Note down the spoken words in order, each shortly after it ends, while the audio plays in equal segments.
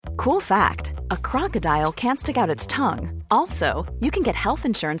Cool fact, a crocodile can't stick out its tongue. Also, you can get health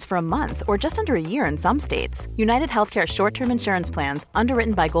insurance for a month or just under a year in some states. United Healthcare short-term insurance plans,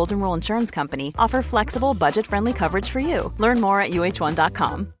 underwritten by Golden Rule Insurance Company, offer flexible, budget-friendly coverage for you. Learn more at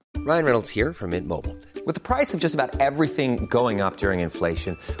uh1.com. Ryan Reynolds here from Mint Mobile. With the price of just about everything going up during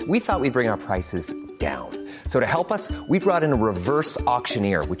inflation, we thought we'd bring our prices down. So to help us, we brought in a reverse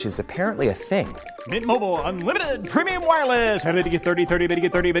auctioneer, which is apparently a thing. Mint Mobile Unlimited Premium Wireless. How to get 30, 30, bit to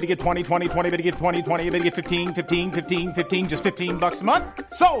get 30, bit to get 20, 20, 20, bit to get 20, 20, bit to get 15, 15, 15, 15, just $15 a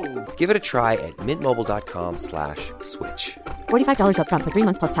month? Sold! Give it a try at mintmobile.com/switch. $45 up front for 3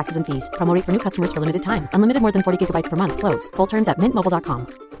 months plus taxes and fees. Promo rate for new customers for limited time. Unlimited more than 40 gigabytes per month. Slows full terms at mintmobile.com.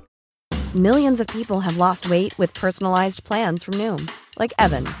 Millions of people have lost weight with personalized plans from Noom. Like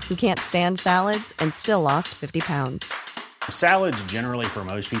Evan, who can't stand salads and still lost 50 pounds. Salads generally for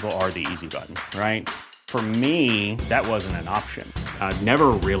most people are the easy button, right? For me, that wasn't an option. I never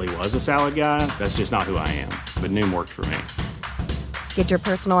really was a salad guy. That's just not who I am. But Noom worked for me. Get your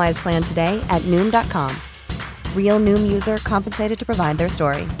personalized plan today at Noom.com. Real Noom user compensated to provide their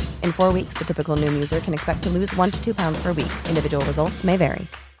story. In 4 weeks, the typical Noom user can expect to lose 1 to 2 pounds per week. Individual results may vary.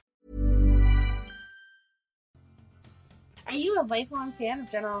 Are you a lifelong fan of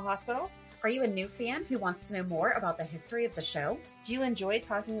General Hospital? Are you a new fan who wants to know more about the history of the show? Do you enjoy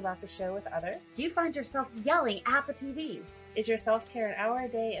talking about the show with others? Do you find yourself yelling at the TV? Is your self-care an hour a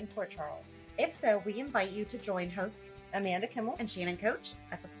day in Port Charles? If so, we invite you to join hosts Amanda Kimmel and Shannon Coach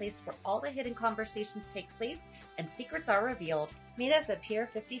at the place where all the hidden conversations take place and secrets are revealed. Meet us at Pier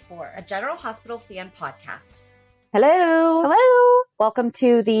 54, a General Hospital fan podcast. Hello. Hello. Welcome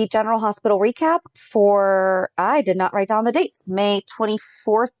to the General Hospital recap for, I did not write down the dates, May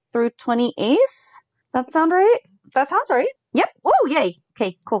 24th through 28th. Does that sound right? That sounds right. Yep. Whoa, yay.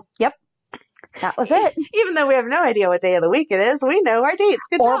 Okay, cool. Yep. That was it. Even though we have no idea what day of the week it is, we know our dates.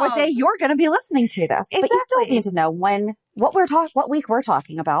 Good or job. what day you're going to be listening to this. Exactly. But you still need to know what week we're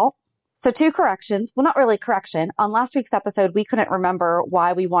talking about. So 2 corrections. Well, not really correction. On last week's episode, we couldn't remember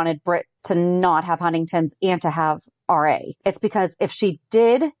why we wanted Britt to not have Huntington's and to have RA. It's because if she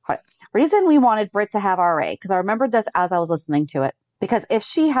did, reason we wanted Britt to have RA, because I remembered this as I was listening to it. Because if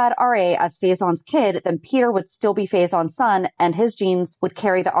she had RA as Faison's kid, then Peter would still be Faison's son, and his genes would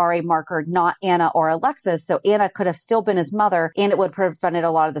carry the RA marker, not Anna or Alexis. So Anna could have still been his mother, and it would have prevented a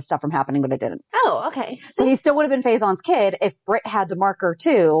lot of the stuff from happening, but it didn't. Oh, okay. So he still would have been Faison's kid if Britt had the marker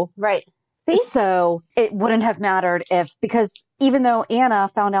too. Right. See? So it wouldn't have mattered because even though Anna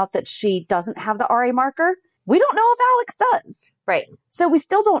found out that she doesn't have the RA marker, we don't know if Alex does. Right. So we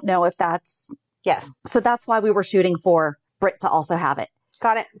still don't know if that's... Yes. So that's why we were shooting for Britt to also have it.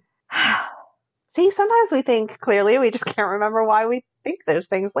 Got it. See, sometimes we think clearly, we just can't remember why we think those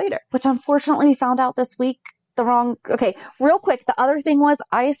things later. Which unfortunately we found out this week the wrong... Okay, real quick, the other thing was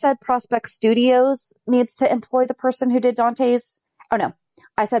I said Prospect Studios needs to employ the person who did Dante's... Oh, no.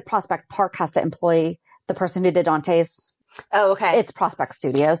 I said Prospect Park has to employ the person who did Dante's. Oh, okay. It's Prospect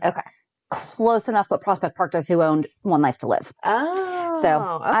Studios. Okay. Close enough, but Prospect Park does who owned One Life to Live. Oh. So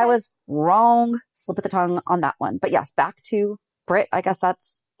okay. I was wrong. Slip of the tongue on that one. But yes, back to Britt. I guess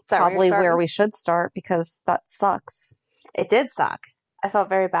that's probably where we should start because that sucks. It did suck. I felt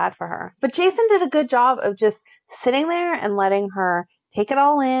very bad for her. But Jason did a good job of just sitting there and letting her take it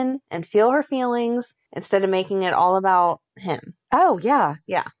all in and feel her feelings instead of making it all about him. Oh, yeah.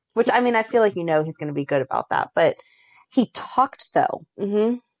 Yeah. Which, I mean, I feel like he's going to be good about that. But he talked, though.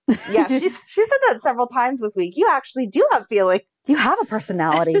 Mm-hmm. Yeah, she said that several times this week. You actually do have feelings. You have a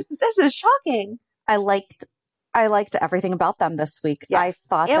personality. This is shocking. I liked everything about them this week. Yes. I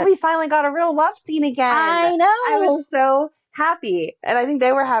thought and we finally got a real love scene again. I know. I was so happy. And I think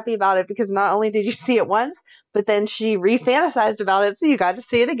they were happy about it because not only did you see it once, but then she re-fantasized about it, so you got to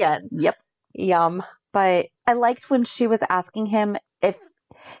see it again. Yep. Yum. But I liked when she was asking him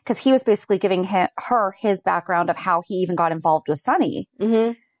because he was basically giving her his background of how he even got involved with Sunny.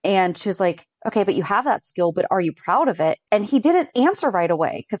 Mm-hmm. And she was like, okay, but you have that skill, but are you proud of it? And he didn't answer right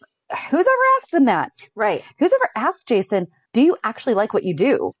away because who's ever asked him that? Right. Who's ever asked Jason, do you actually like what you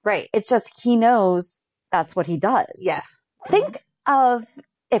do? Right. It's just he knows that's what he does. Yes. Think of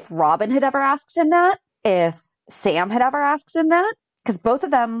if Robin had ever asked him that, if Sam had ever asked him that, because both of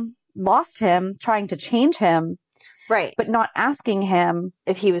them lost him trying to change him. Right. But not asking him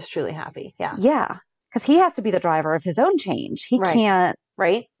if he was truly happy. Yeah. Yeah. Because he has to be the driver of his own change. He can't.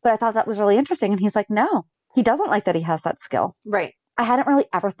 Right. But I thought that was really interesting. And he's like, no, he doesn't like that he has that skill. Right. I hadn't really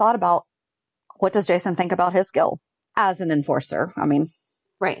ever thought about what does Jason think about his skill as an enforcer. I mean,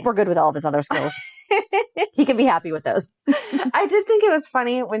 right. We're good with all of his other skills. He can be happy with those. I did think it was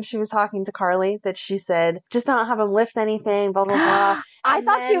funny when she was talking to Carly that she said, just don't have him lift anything, blah, blah, blah. I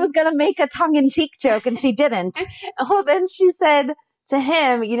thought she was going to make a tongue-in-cheek joke, and she didn't. Well, then she said to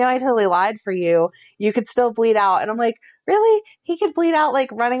him, I totally lied for you. You could still bleed out. And I'm like, really? He could bleed out like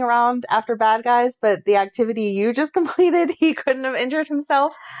running around after bad guys, but the activity you just completed, he couldn't have injured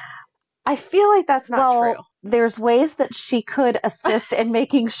himself? I feel like that's not true. There's ways that she could assist in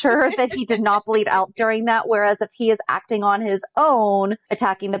making sure that he did not bleed out during that. Whereas if he is acting on his own,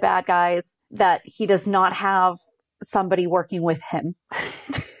 attacking the bad guys, that he does not have somebody working with him.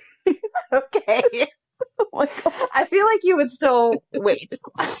 Okay. Oh my God. I feel like you would still wait.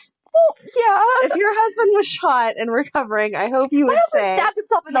 Well, yeah. If your husband was shot and recovering, I hope you would say. He stabbed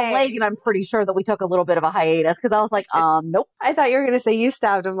himself in the leg, and I'm pretty sure that we took a little bit of a hiatus because I was like, nope. I thought you were going to say you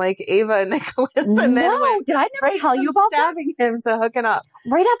stabbed him like Ava and Nicholas. And then did I never tell you about stabbing him to hooking up?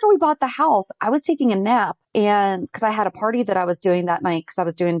 Right after we bought the house, I was taking a nap, and because I had a party that I was doing that night because I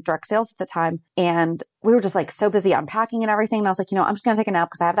was doing direct sales at the time, and we were just like so busy unpacking and everything. And I was like, I'm just going to take a nap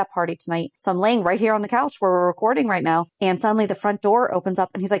because I have that party tonight. So I'm laying right here on the couch where we're recording right now. And suddenly the front door opens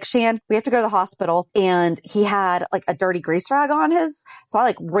up and he's like, Shan, we have to go to the hospital. And he had like a dirty grease rag on his. So I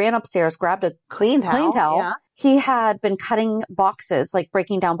like ran upstairs, grabbed a clean towel. Yeah. He had been cutting boxes, like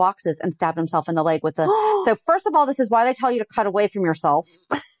breaking down boxes, and stabbed himself in the leg with the. So first of all, this is why they tell you to cut away from yourself.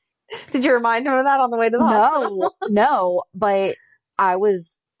 Did you remind him of that on the way to the hospital? No, but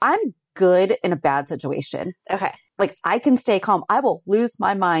I'm good in a bad situation. Okay. Like I can stay calm. I will lose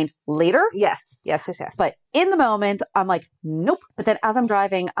my mind later. Yes. But in the moment, I'm like, nope. But then as I'm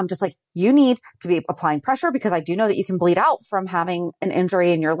driving, I'm just like, you need to be applying pressure because I do know that you can bleed out from having an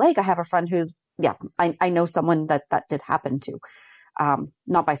injury in your leg. I have a friend who, I know someone that did happen to,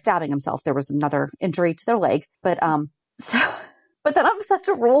 not by stabbing himself. There was another injury to their leg, but then I'm such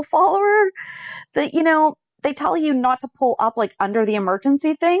a rule follower that, they tell you not to pull up like under the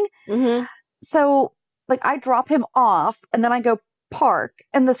emergency thing. Mm-hmm. So like I drop him off and then I go park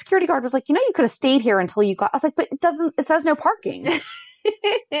and the security guard was like, you could have stayed here until you got, I was like, but it says no parking.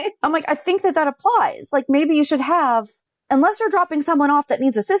 I'm like, I think that applies. Like maybe you should have, unless you're dropping someone off that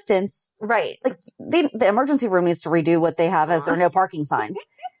needs assistance. Right. Like the emergency room needs to redo what they have as their no parking signs.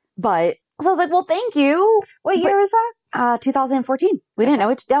 But so I was like, well, thank you. What year was that? 2014. We didn't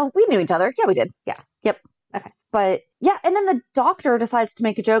know we knew each other. Yeah, we did. Yeah. Yep. Okay. But yeah. And then the doctor decides to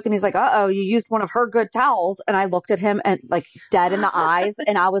make a joke and he's like, uh-oh, you used one of her good towels. And I looked at him and like dead in the eyes.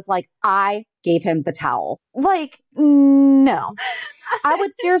 And I was like, I gave him the towel. Like, no, I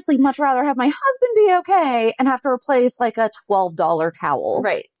would seriously much rather have my husband be okay and have to replace like a $12 towel.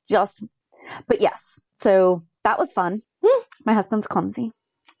 Right. But yes. So that was fun. My husband's clumsy.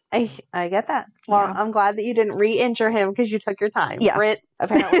 I get that. Well, yeah. I'm glad that you didn't re-injure him because you took your time. Yes. Britt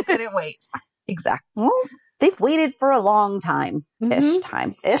apparently couldn't wait. Exactly. Well, they've waited for a long time. Ish.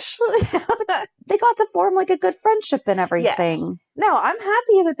 But they got to form like a good friendship and everything. Yes. No, I'm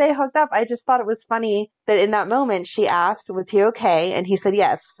happy that they hooked up. I just thought it was funny that in that moment she asked, was he okay? And he said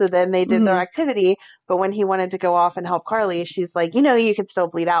yes. So then they did their activity. But when he wanted to go off and help Carly, she's like, you could still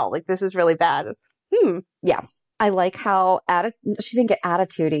bleed out. Like, this is really bad. Yeah. I like how she didn't get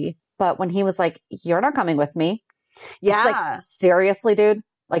attitude-y, but when he was like, you're not coming with me. Yeah. Like, seriously, dude?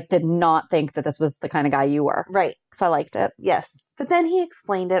 Like, did not think that this was the kind of guy you were. Right. So I liked it. Yes. But then he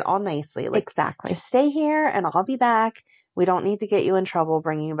explained it all nicely. Like, exactly. Just stay here and I'll be back. We don't need to get you in trouble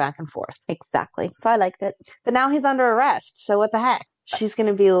bringing you back and forth. Exactly. So I liked it. But now he's under arrest. So what the heck? She's going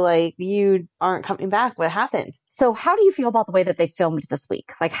to be like, you aren't coming back. What happened? So how do you feel about the way that they filmed this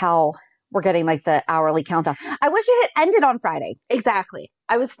week? Like how we're getting like the hourly countdown. I wish it had ended on Friday. Exactly.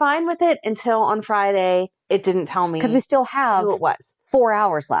 I was fine with it until on Friday it didn't tell me. Because we still have who it was. 4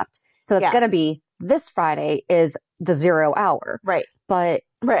 hours left. So it's going to be this Friday is the 0 hour. Right. But.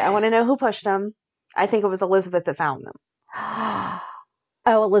 Right. I want to know who pushed him. I think it was Elizabeth that found him.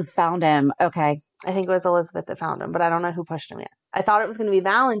 Oh, Liz found him. Okay. I think it was Elizabeth that found him, but I don't know who pushed him yet. I thought it was going to be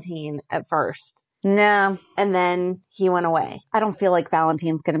Valentine at first. No. And then he went away. I don't feel like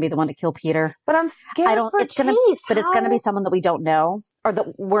Valentine's going to be the one to kill Peter. But I'm scared for Chase. But it's going to be someone that we don't know or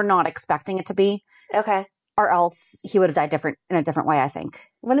that we're not expecting it to be. Okay. Or else he would have died in a different way, I think.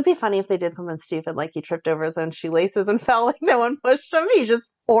 Wouldn't it be funny if they did something stupid, like he tripped over his own shoelaces and fell, like no one pushed him?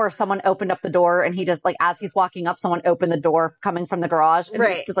 Or someone opened up the door and he just, like, as he's walking up, someone opened the door coming from the garage and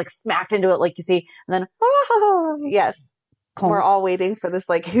he just, like, smacked into it, like you see. And then, yes. We're all waiting for this,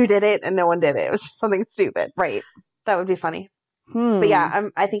 like, who did it? And no one did it. It was just something stupid. Right. That would be funny. But yeah,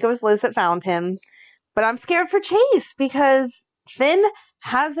 I think it was Liz that found him. But I'm scared for Chase because Finn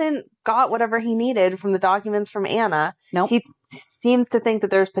hasn't got whatever he needed from the documents from Anna. Nope. He seems to think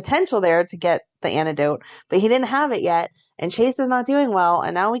that there's potential there to get the antidote, but he didn't have it yet. And Chase is not doing well.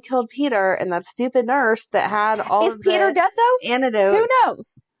 And now we killed Peter and that stupid nurse that had all Is of Peter the dead though? antidotes. Who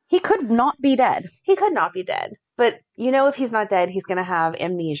knows? He could not be dead. He could not be dead. But if he's not dead, he's going to have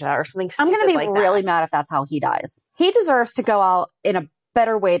amnesia or something stupid I'm going to be like really that. mad if that's how he dies. He deserves to go out in a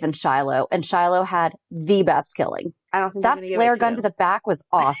better way than Shiloh. And Shiloh had the best killing. I don't think That flare gun to the back was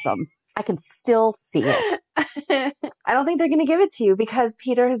awesome. I can still see it. I don't think they're going to give it to you because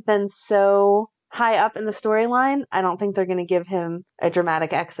Peter has been so high up in the storyline. I don't think they're going to give him a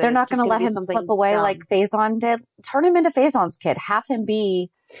dramatic exit. They're not going to let him slip away like Faison did. Turn him into Faison's kid. Have him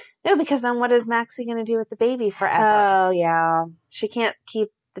be... No, because then what is Maxie going to do with the baby forever? Oh, yeah. She can't keep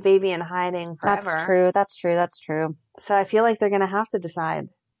the baby in hiding forever. That's true. So I feel like they're going to have to decide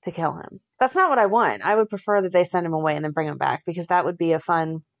to kill him. That's not what I want. I would prefer that they send him away and then bring him back because that would be a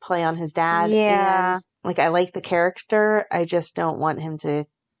fun play on his dad. Yeah. And, I like the character. I just don't want him to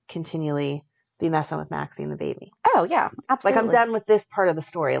continually be messing with Maxie and the baby. Oh, yeah. Absolutely. I'm done with this part of the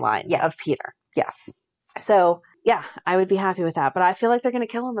storyline of Peter. Yes. So, yeah, I would be happy with that. But I feel like they're going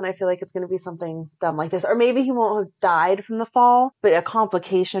to kill him, and I feel like it's going to be something dumb like this. Or maybe he won't have died from the fall, but a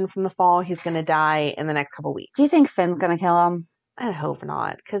complication from the fall, he's going to die in the next couple weeks. Do you think Finn's going to kill him? I hope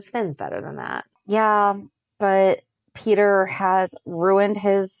not, because Finn's better than that. Yeah, but Peter has ruined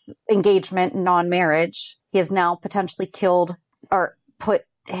his engagement, non-marriage. He has now potentially killed or put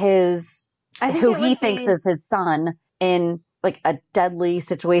his, who he thinks is his son, in a deadly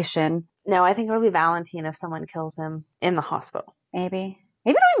situation. No, I think it'll be Valentine if someone kills him in the hospital. Maybe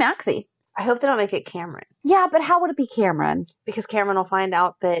it'll be Maxie. I hope they don't make it Cameron. Yeah, but how would it be Cameron? Because Cameron will find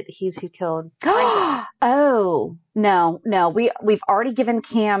out that he's who killed. Oh, no. We've already given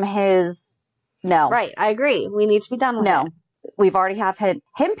Cam his. No. Right, I agree. We need to be done with it. We've already have him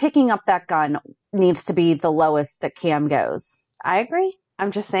picking up that gun needs to be the lowest that Cam goes. I agree. I'm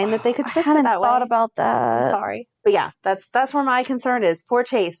just saying that they could twist I it that way. I thought about that. I'm sorry. But yeah, that's where my concern is. Poor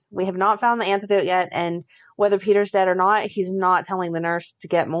Chase. We have not found the antidote yet, and whether Peter's dead or not, he's not telling the nurse to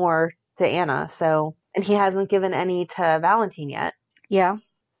get more to Anna. So, and he hasn't given any to Valentine yet. Yeah.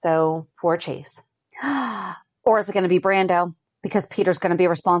 So, poor Chase. Or is it going to be Brando? Because Peter's going to be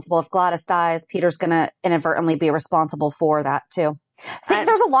responsible. If Gladys dies, Peter's going to inadvertently be responsible for that too. See,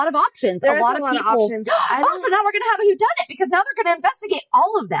 there's a lot of options. A lot of people. Also, now we're going to have a whodunit because now they're going to investigate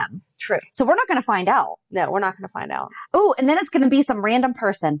all of them. True. So we're not going to find out. No, we're not going to find out. Oh, and then it's going to be some random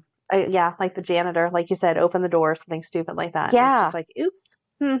person. Yeah, like the janitor, like you said, open the door, something stupid like that. Yeah. And it's just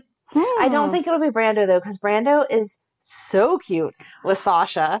oops. I don't think it'll be Brando though, because Brando is so cute with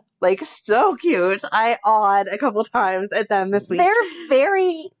Sasha. So cute. I awed a couple times at them this week. They're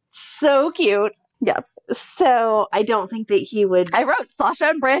very so cute. Yes. So I don't think that he would. I wrote Sasha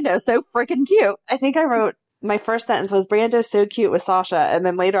and Brando so freaking cute. I think I wrote my first sentence was Brando's so cute with Sasha, and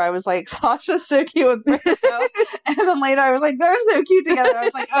then later I was like, Sasha's so cute with Brando, and then later I was like, they're so cute together. I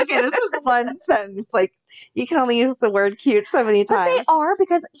was like, okay, this is one sentence. You can only use the word cute so many times. But they are,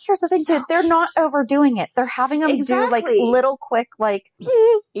 because here's the thing, too. They're not overdoing it. They're having them do little quick,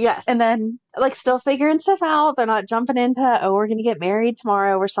 yes. And then still figuring stuff out. They're not jumping into, we're going to get married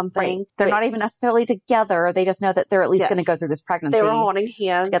tomorrow or something. Right. They're not even necessarily together. They just know that they're at least going to go through this pregnancy. They were holding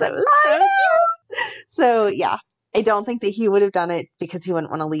hands. Together. So, yeah, I don't think that he would have done it because he wouldn't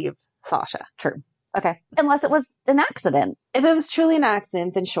want to leave Sasha. True. Okay. Unless it was an accident. If it was truly an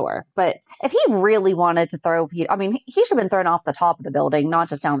accident, then sure. But if he really wanted to throw Peter, he should have been thrown off the top of the building, not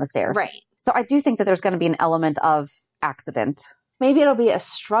just down the stairs. Right. So I do think that there's going to be an element of accident. Maybe it'll be a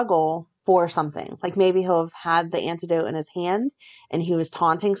struggle for something. Maybe he'll have had the antidote in his hand and he was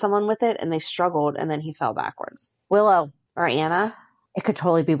taunting someone with it and they struggled and then he fell backwards. Willow. Or Anna. It could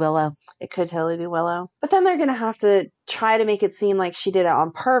totally be Willow. It could totally be Willow. But then they're going to have to try to make it seem like she did it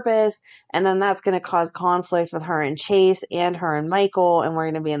on purpose. And then that's going to cause conflict with her and Chase and her and Michael. And we're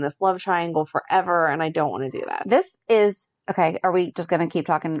going to be in this love triangle forever. And I don't want to do that. This is, okay, are we just going to keep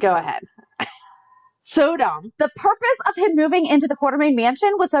talking? Go ahead. So dumb. The purpose of him moving into the Quartermaine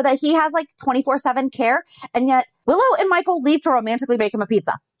mansion was so that he has 24/7 care. And yet Willow and Michael leave to romantically make him a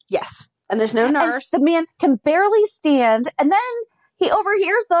pizza. Yes. And there's no nurse. And the man can barely stand. And then he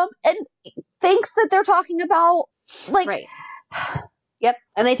overhears them and thinks that they're talking about, Right. Yep.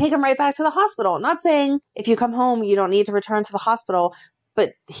 And they take him right back to the hospital. Not saying if you come home, you don't need to return to the hospital,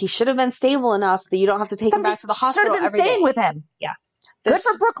 but he should have been stable enough that you don't have to take him back to the hospital. Should have been staying with him. Yeah. Good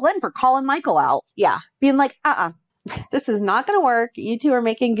for Brooklyn for calling Michael out. Yeah. Being like, this is not going to work. You two are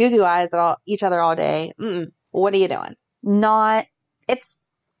making goo-goo eyes at each other all day. What are you doing?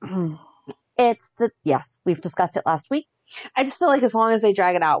 Yes, we've discussed it last week. I just feel like as long as they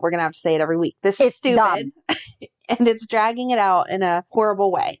drag it out, we're going to have to say it every week. This is stupid. Dumb. And it's dragging it out in a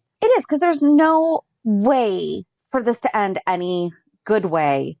horrible way. It is, because there's no way for this to end any good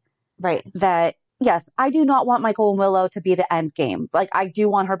way. Right. That, yes, I do not want Michael and Willow to be the end game. Like, I do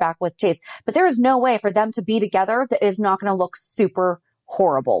want her back with Chase. But there is no way for them to be together that is not going to look super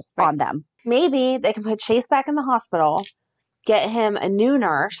horrible on them. Maybe they can put Chase back in the hospital, get him a new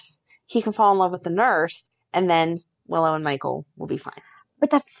nurse. He can fall in love with the nurse, and then Willow and Michael will be fine. But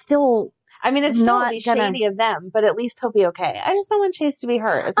that's still... I mean, it's still not be shady of them, but at least he'll be okay. I just don't want Chase to be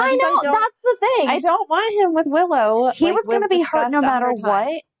hurt. As much I as know, that's the thing. I don't want him with Willow. He was going to be hurt no matter what.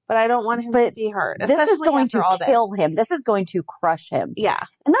 But I don't want him to be hurt. This is going to kill him. This is going to crush him. Yeah.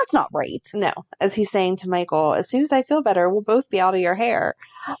 And that's not right. No. As he's saying to Michael, as soon as I feel better, we'll both be out of your hair.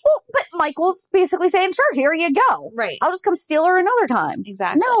 Well, but Michael's basically saying, sure, here you go. Right. I'll just come steal her another time.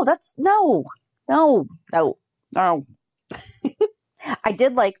 Exactly. No, that's, no. I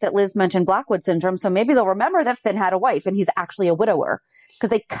did like that Liz mentioned Blackwood syndrome, so maybe they'll remember that Finn had a wife and he's actually a widower.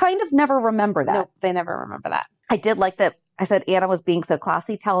 Because they kind of never remember that. Nope, they never remember that. I did like that. I said Anna was being so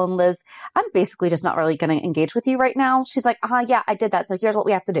classy, telling Liz, I'm basically just not really going to engage with you right now. She's like, yeah, I did that, so here's what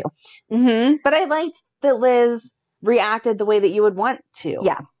we have to do. Mm-hmm. But I liked that Liz reacted the way that you would want to.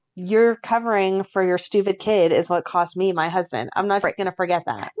 Yeah. Your covering for your stupid kid is what cost me my husband. I'm not just going to forget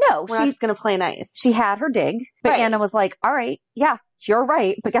that. No, We're not just going to play nice. She had her dig, but Anna was like, all right, yeah, you're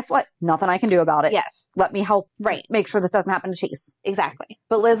right. But guess what? Nothing I can do about it. Yes. Let me help Right. make sure this doesn't happen to Chase. Exactly.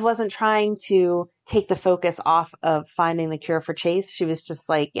 But Liz wasn't trying to take the focus off of finding the cure for Chase. She was just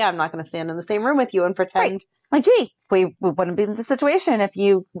like, yeah, I'm not going to stand in the same room with you and pretend. Right. Like, gee, we wouldn't be in the situation if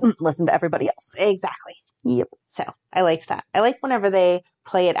you listened to everybody else. Exactly. Yep. So I liked that. I like whenever they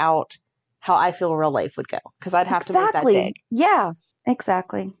play it out how I feel real life would go, because I'd have to make that dig. Yeah,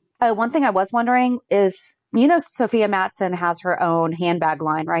 exactly. One thing I was wondering is, Sophia Matson has her own handbag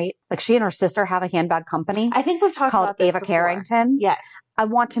line, right? Like, she and her sister have a handbag company. I think we've talked called about this Ava before. Carrington. Yes. I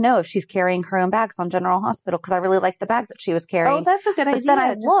want to know if she's carrying her own bags on General Hospital, because I really liked the bag that she was carrying. Oh, that's a good idea. But then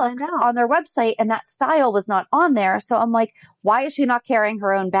I looked on their website and that style was not on there. So I'm like, why is she not carrying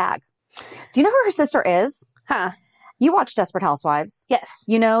her own bag? Do you know who her sister is? Huh. You watch Desperate Housewives. Yes.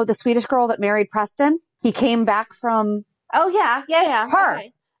 You know, the Swedish girl that married Preston? He came back from... Oh, yeah. Yeah. Her.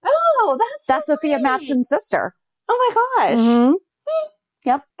 Okay. Oh, that's so Sophia funny. Matson's sister. Oh, my gosh. Mm-hmm.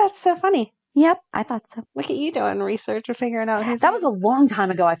 Yep. That's so funny. Yep, I thought so. Look at you doing research and figuring out who's... That was a long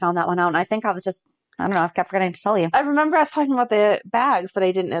time ago I found that one out, and I think I was just... I don't know, I kept forgetting to tell you. I remember us talking about the bags, but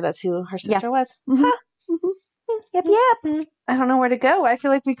I didn't know that's who her sister was. Mm-hmm. Huh. Mm-hmm. Yep. I don't know where to go. I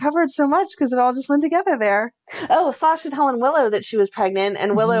feel like we covered so much because it all just went together there. Oh, Sasha telling Willow that she was pregnant,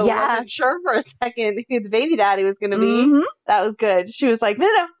 and Willow wasn't sure for a second who the baby daddy was going to be. Mm-hmm. That was good. She was like, no,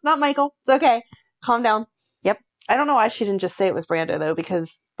 it's not Michael. It's okay. Calm down. Yep. I don't know why she didn't just say it was Brando, though,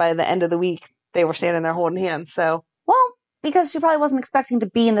 because by the end of the week, they were standing there holding hands, so. Well, because she probably wasn't expecting to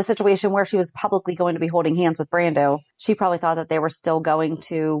be in the situation where she was publicly going to be holding hands with Brando. She probably thought that they were still going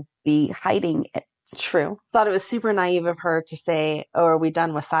to be hiding it. True. Thought it was super naive of her to say, oh, are we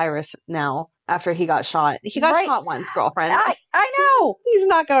done with Cyrus now after he got shot? He got shot once, girlfriend. I know. He's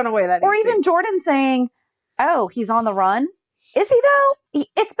not going away that Or easy. even Jordan saying, oh, he's on the run. Is he though?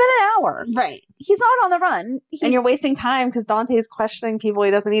 It's been an hour. Right. He's not on the run. And you're wasting time because Dante's questioning people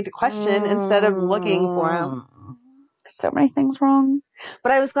he doesn't need to question instead of looking for him. So many things wrong.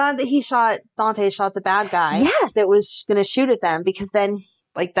 But I was glad that Dante shot the bad guy. Yes. That was going to shoot at them, because then,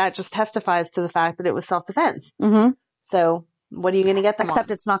 like, that just testifies to the fact that it was self-defense. Mm-hmm. So what are you going to get them Except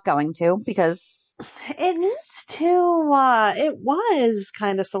on? it's not going to, because... It needs to, it was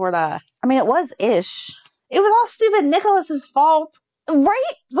kind of, sort of. I mean, it was-ish. It was all stupid Nicholas's fault.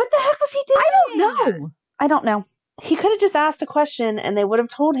 Right? What the heck was he doing? I don't know. He could have just asked a question and they would have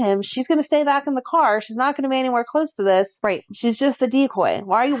told him, she's going to stay back in the car. She's not going to be anywhere close to this. Right. She's just the decoy.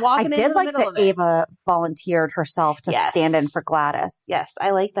 Why are you walking into the middle of it? I did like that Ava volunteered herself to stand in for Gladys. Yes,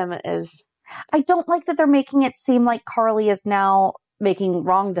 I like them as... I don't like that they're making it seem like Carly is now making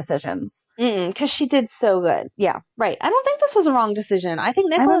wrong decisions. Because she did so good. Yeah. Right. I don't think this was a wrong decision. I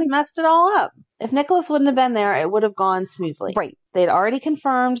think Nicholas messed it all up. If Nicholas wouldn't have been there, it would have gone smoothly. Right. They'd already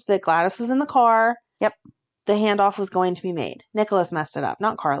confirmed that Gladys was in the car. Yep. The handoff was going to be made. Nicholas messed it up,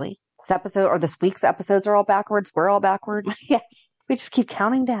 not Carly. This week's episodes are all backwards. We're all backwards. Yes. We just keep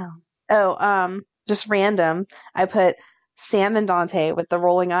counting down. Oh, just random. I put Sam and Dante with the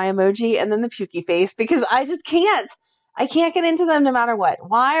rolling eye emoji and then the pukey face because I just can't. I can't get into them no matter what.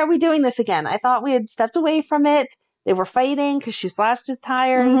 Why are we doing this again? I thought we had stepped away from it. They were fighting because she slashed his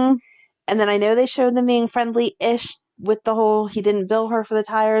tires. Mm-hmm. And then I know they showed them being friendly-ish with the whole, he didn't bill her for the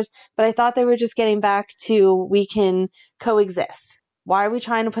tires, but I thought they were just getting back to, we can coexist? Why are we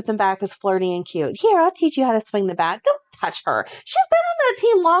trying to put them back as flirty and cute? Here, I'll teach you how to swing the bat. Don't touch her. She's been on that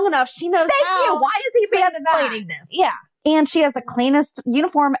team long enough. She knows Thank you. Why is he mansplaining this? Yeah. And she has the cleanest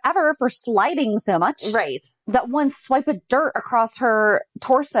uniform ever for sliding so much. Right. That one swipe of dirt across her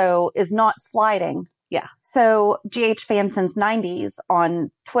torso is not sliding. Yeah. So GH Fan Since 90s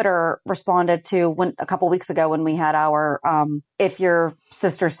on Twitter responded to a couple weeks ago when we had our, if your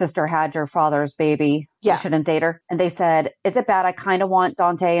sister's sister had your father's baby, you shouldn't date her. And they said, is it bad? I kind of want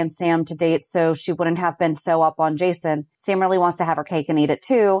Dante and Sam to date so she wouldn't have been so up on Jason. Sam really wants to have her cake and eat it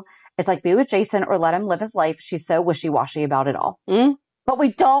too. It's like, be with Jason or let him live his life. She's so wishy-washy about it all. Mm. But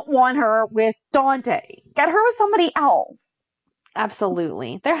we don't want her with Dante. Get her with somebody else.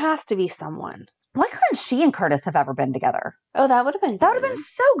 Absolutely. There has to be someone. Why couldn't she and Curtis have ever been together? Oh, that would have been good. That would have been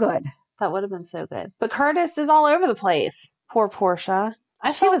so good. That would have been so good. But Curtis is all over the place. Poor Portia.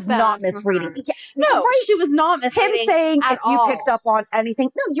 She was not misreading. Yeah, no, right. She was not misreading. Him saying, if you picked up on anything.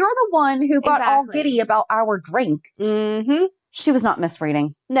 No, you're the one who got all giddy about our drink. Mm-hmm. She was not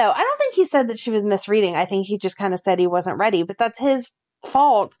misreading. No, I don't think he said that she was misreading. I think he just kind of said he wasn't ready. But that's his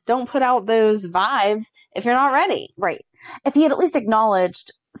fault. Don't put out those vibes if you're not ready. Right. If he had at least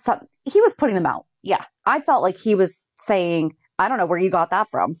acknowledged he was putting them out. Yeah. I felt like he was saying, I don't know where you got that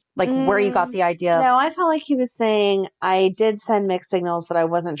from. Like where you got the idea. No, I felt like he was saying, I did send mixed signals, but I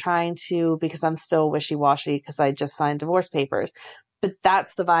wasn't trying to because I'm still wishy-washy because I just signed divorce papers. But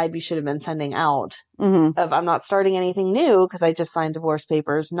that's the vibe you should have been sending out of I'm not starting anything new because I just signed divorce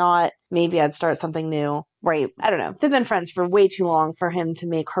papers, not maybe I'd start something new. Right. I don't know. They've been friends for way too long for him to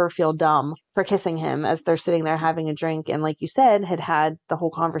make her feel dumb for kissing him as they're sitting there having a drink. And like you said, had the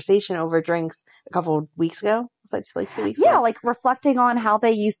whole conversation over drinks a couple of weeks ago. Was that like 2 weeks ago? Yeah, like reflecting on how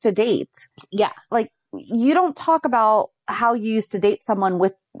they used to date. Yeah. Like you don't talk about how you used to date someone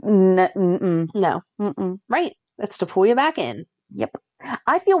with No. Mm-mm. Right. That's to pull you back in. Yep.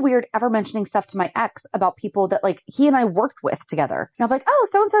 I feel weird ever mentioning stuff to my ex about people that like he and I worked with together. And I'm like, oh,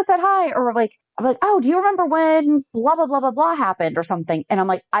 so-and-so said hi. Or like, I'm like, oh, do you remember when blah, blah, blah, blah, blah happened or something? And I'm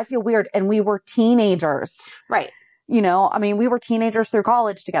like, I feel weird. And we were teenagers. Right. You know, I mean, we were teenagers through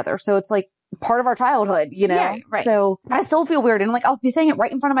college together. So it's like part of our childhood, you know? Yeah, right. So I still feel weird. And like, I'll be saying it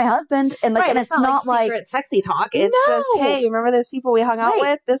right in front of my husband. And like, right. and it's not like secret sexy talk. It's just, hey, remember those people we hung out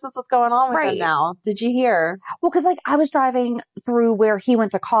with? This is what's going on with them now. Did you hear? Well, cause like I was driving through where he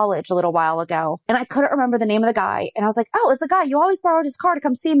went to college a little while ago and I couldn't remember the name of the guy. And I was like, oh, it's the guy. You always borrowed his car to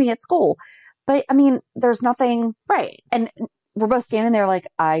come see me at school. But I mean, there's nothing. Right. And we're both standing there like,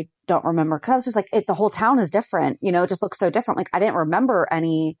 I don't remember. Cause I was just like, the whole town is different. You know, it just looks so different. Like I didn't remember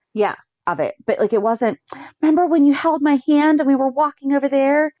any of it, but like, it wasn't, remember when you held my hand and we were walking over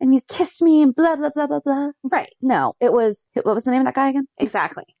there and you kissed me and blah, blah, blah, blah, blah. Right. No, it was, what was the name of that guy again?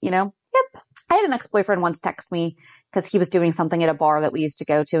 Exactly. You know? Yep. I had an ex-boyfriend once text me because he was doing something at a bar that we used to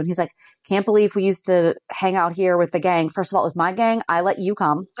go to. And he's like, can't believe we used to hang out here with the gang. First of all, it was my gang. I let you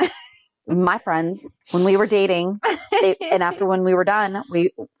come. My friends, when we were dating, and after when we were done,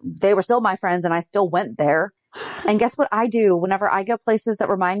 they were still my friends and I still went there. And guess what I do whenever I go places that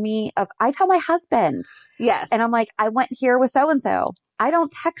remind me of, I tell my husband. Yes. And I'm like, I went here with so-and-so. I don't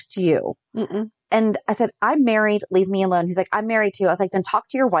text you. Mm-mm. And I said, I'm married. Leave me alone. He's like, I'm married too. I was like, then talk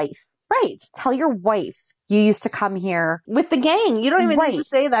to your wife. Right. Tell your wife you used to come here with the gang. You don't even need to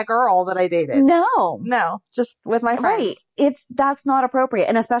say that girl that I dated. No, just with my friends. Right. That's not appropriate.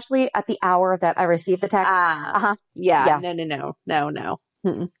 And especially at the hour that I received the text. Yeah. No.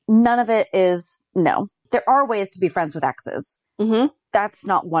 Mm-mm. None of it is, no. There are ways to be friends with exes. Mm-hmm. That's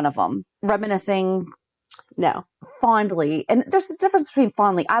not one of them. Reminiscing. No. Fondly. And there's a difference between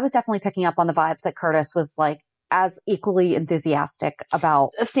fondly. I was definitely picking up on the vibes that Curtis was like as equally enthusiastic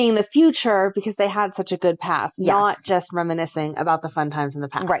about. Of seeing the future because they had such a good past. Yes. Not just reminiscing about the fun times in the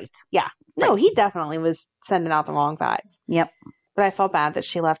past. Right. Yeah. No, he definitely was sending out the wrong vibes. Yep. But I felt bad that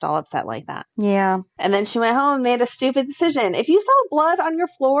she left all upset like that. Yeah. And then she went home and made a stupid decision. If you saw blood on your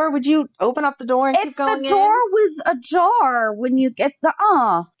floor, would you open up the door and keep going in? If the door was ajar when you get the,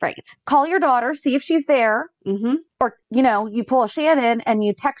 Right. Call your daughter, see if she's there. Mm-hmm. Or, you know, you pull a Shannon and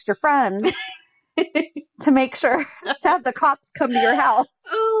you text your friend to make sure to have the cops come to your house.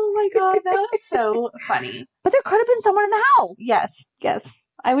 Oh my God. That's so funny. But there could have been someone in the house. Yes.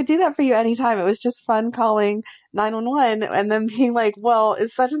 I would do that for you anytime. It was just fun calling 911 and then being like, well,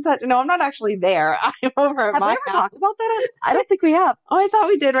 is such and such. No, I'm not actually there. I'm over at my house. Have we ever talked about that? I don't think we have. Oh, I thought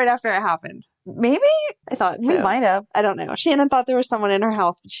we did right after it happened. Maybe I thought we so. might have. I don't know. Shannon thought there was someone in her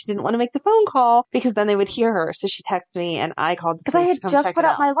house, but she didn't want to make the phone call because then they would hear her. So she texted me and I called the Because I police had to come just check put it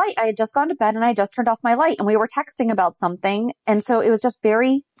out out. my light. I had just gone to bed and I just turned off my light and we were texting about something. And so it was just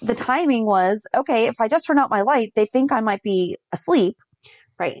the timing was, okay, if I just turn out my light, they think I might be asleep.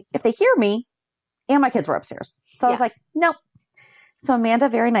 Right. If they hear me, and my kids were upstairs. So I was like, nope. So Amanda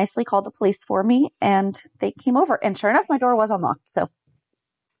very nicely called the police for me and they came over. And sure enough, my door was unlocked. So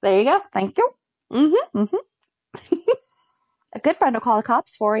There you go. thank you. A good friend will call the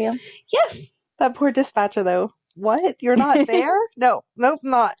cops for you. Yes. That poor dispatcher, though. What? You're not there? No. Nope,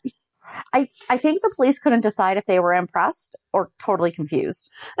 not. I think the police couldn't decide if they were impressed or totally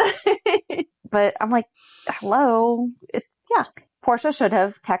confused. But I'm like, hello. Portia should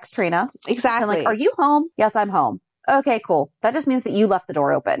have texted Trina. Exactly. I'm like, are you home? Yes, I'm home. Okay, cool. That just means that you left the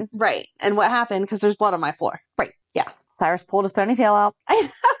door open. Right. And what happened? Because there's blood on my floor. Right. Yeah. Cyrus pulled his ponytail out. I know.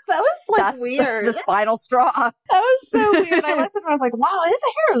 That was like That's weird. the final straw. That was so weird. I looked at him and I was like, wow, his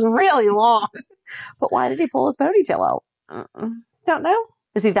hair is really long. But why did he pull his ponytail out? Don't know.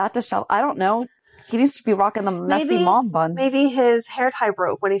 Is he that disheveled? I don't know. He needs to be rocking the messy mom bun. Maybe his hair tie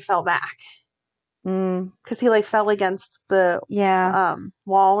broke when he fell back. Because he like fell against the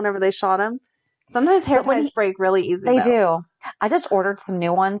wall whenever they shot him. Sometimes hair ties break really easy. They do. I just ordered some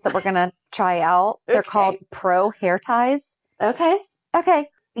new ones that we're going to try out. They're called Pro Hair Ties. Okay.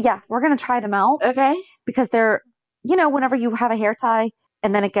 Yeah, we're going to try them out. Okay. Because they're, whenever you have a hair tie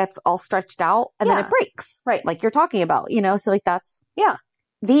and then it gets all stretched out and then it breaks. Right. Like you're talking about, so like that's. Yeah.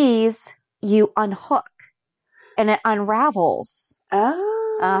 These you unhook and it unravels.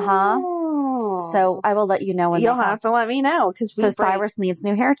 Oh. Uh-huh. So I will let you know when you'll have to let me know because Cyrus needs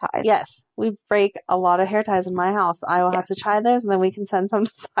new hair ties. Yes, we break a lot of hair ties in my house. I will have to try those, and then we can send some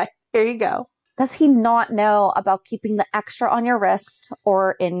to Cyrus. Here you go. Does he not know about keeping the extra on your wrist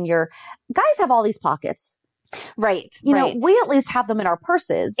or in your? Guys have all these pockets. Right. You know, we at least have them in our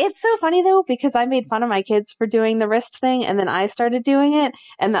purses. It's so funny though, because I made fun of my kids for doing the wrist thing and then I started doing it.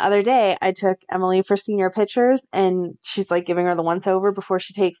 And the other day I took Emily for senior pictures and she's like giving her the once over before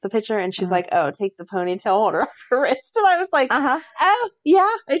she takes the picture. And she's like, oh, take the ponytail holder off her wrist. And I was like, oh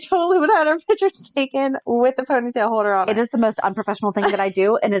yeah, I totally would have had her pictures taken with the ponytail holder on. It is the most unprofessional thing that I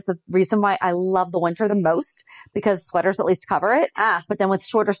do. And it's the reason why I love the winter the most because sweaters at least cover it. But then with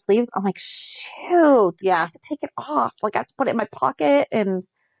shorter sleeves, I'm like, shoot. Yeah. I have to take it off. Like I have to put it in my pocket and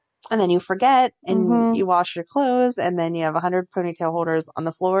then you forget and you wash your clothes and then you have 100 ponytail holders on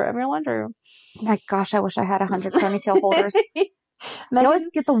the floor of your laundry room. My gosh, I wish I had 100 ponytail holders. You always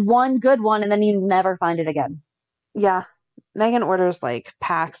get the one good one and then you never find it again. Yeah. Megan orders like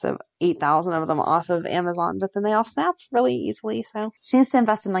packs of 8,000 of them off of Amazon, but then they all snap really easily. So she needs to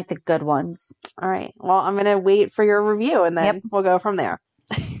invest in like the good ones. All right. Well, I'm going to wait for your review and then we'll go from there.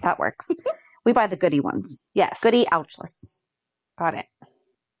 That works. We buy the goodie ones. Yes. Goodie ouchless. Got it.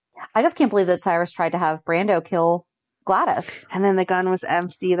 I just can't believe that Cyrus tried to have Brando kill Gladys. And then the gun was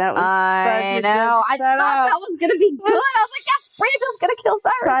empty. That was I know. I thought that was going to be good. I was like, yes, Brando's going to kill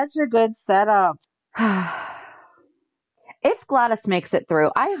Cyrus. Such a good setup. If Gladys makes it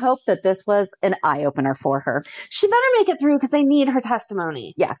through, I hope that this was an eye-opener for her. She better make it through because they need her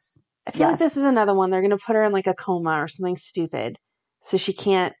testimony. Yes. I feel like this is another one. They're going to put her in like a coma or something stupid. So she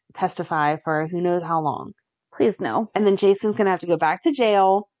can't testify for who knows how long. Please no. And then Jason's going to have to go back to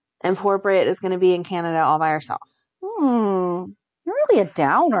jail. And poor Britt is going to be in Canada all by herself. You're really a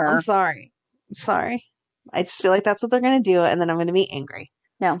downer. I'm sorry. I just feel like that's what they're going to do. And then I'm going to be angry.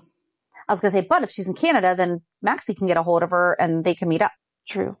 No. I was going to say, but if she's in Canada, then Maxie can get a hold of her and they can meet up.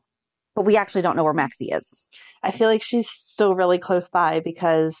 True. But we actually don't know where Maxie is. I feel like she's still really close by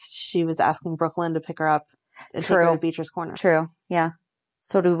because she was asking Brooklyn to pick her up and take her to Beecher's Corner. True. Yeah.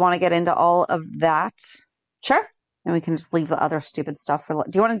 So do we want to get into all of that? Sure. And we can just leave the other stupid stuff for...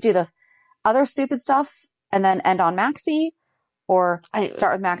 Do you want to do the other stupid stuff and then end on Maxie? Or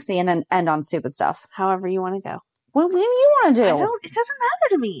start with Maxie and then end on stupid stuff? However you want to go. What do you want to do? It doesn't matter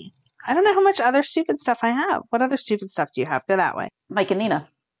to me. I don't know how much other stupid stuff I have. What other stupid stuff do you have? Go that way. Mike and Nina.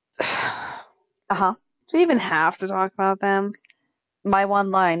 Do we even have to talk about them? My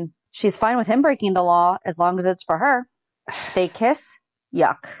one line. She's fine with him breaking the law as long as it's for her. They kiss.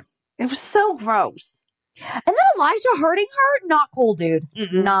 Yuck. It was so gross. And then Elijah hurting her? Not cool, dude.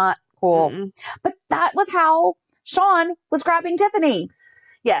 Not cool. But that was how Sean was grabbing Tiffany.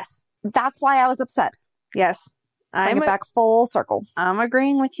 Yes. That's why I was upset. Yes. Bring it back full circle. I'm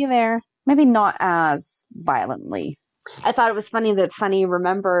agreeing with you there. Maybe not as violently. I thought it was funny that Sonny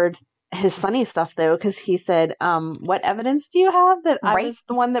remembered his Sonny stuff, though, because he said, what evidence do you have that I was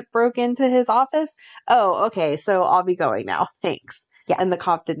the one that broke into his office? Oh, okay, so I'll be going now. Thanks. Yeah. And the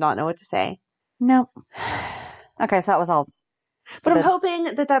cop did not know what to say. No. Okay, so that was all. But I'm hoping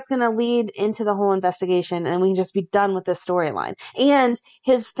that that's going to lead into the whole investigation and we can just be done with this storyline. And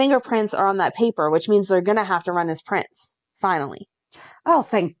his fingerprints are on that paper, which means they're going to have to run his prints, finally. Oh,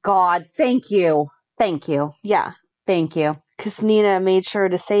 thank God. Thank you. Thank you. Yeah. Thank you. Because Nina made sure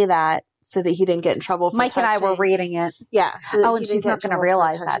to say that so that he didn't get in trouble for Mike and I were reading it. Yeah. So and she's not going to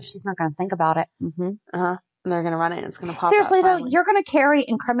realize that. She's not going to think about it. Mm-hmm. Uh-huh. And they're going to run it and it's going to pop Seriously, up though, you're going to carry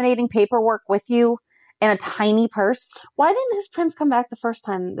incriminating paperwork with you in a tiny purse? Why didn't his prints come back the first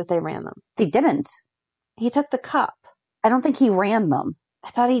time that they ran them? They didn't. He took the cup. I don't think he ran them.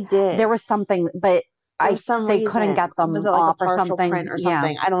 I thought he did. There was something, but they couldn't get them was it like off a or something. Print or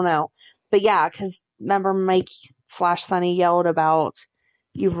something. Yeah. I don't know. But yeah, because remember Mike/Sonny yelled about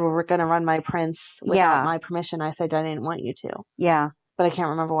you were going to run my prints without my permission. I said I didn't want you to. Yeah. But I can't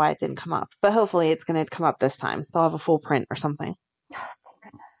remember why it didn't come up. But hopefully it's going to come up this time. They'll have a full print or something. Oh, thank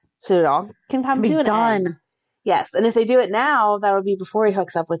goodness. So it all can come to an done. end. Yes. And if they do it now, that would be before he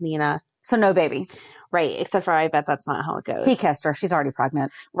hooks up with Nina. So no baby. Right. Except for I bet that's not how it goes. He kissed her. She's already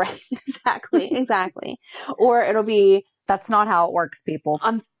pregnant. Right. Exactly. Exactly. Or it'll be. That's not how it works, people.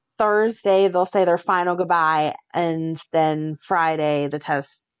 On Thursday, they'll say their final goodbye. And then Friday,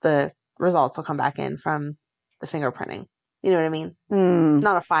 the results will come back in from the fingerprinting. You know what I mean?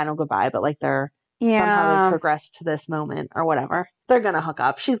 Not a final goodbye, but like they're somehow they progressed to this moment or whatever. They're going to hook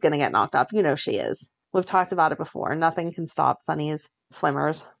up. She's going to get knocked up. You know she is. We've talked about it before. Nothing can stop Sonny's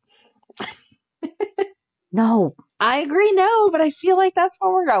swimmers. No. I agree, no, but I feel like that's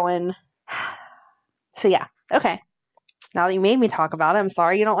where we're going. So yeah. Okay. Now that you made me talk about it, I'm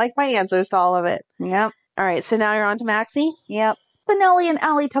sorry you don't like my answers to all of it. Yep. All right. So now you're on to Maxie? Yep. Benelli and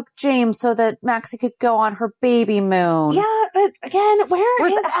Allie took James so that Maxie could go on her baby moon. Yeah, but again,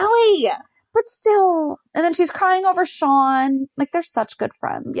 where's Allie? But still. And then she's crying over Sean. Like, they're such good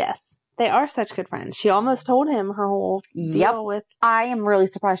friends. Yes. They are such good friends. She almost told him her whole deal with... I am really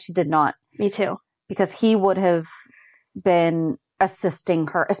surprised she did not. Me too. Because he would have been assisting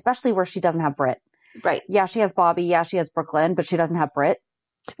her, especially where she doesn't have Britt. Right. Yeah, she has Bobby. Yeah, she has Brooklyn, but she doesn't have Britt.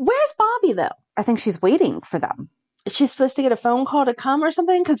 Where's Bobby, though? I think she's waiting for them. Is she supposed to get a phone call to come or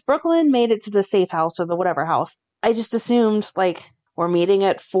something? Because Brooklyn made it to the safe house or the whatever house. I just assumed, like, we're meeting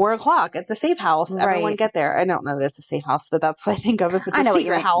at 4:00 at the safe house. Right. Everyone get there. I don't know that it's a safe house, but that's what I think of if it's a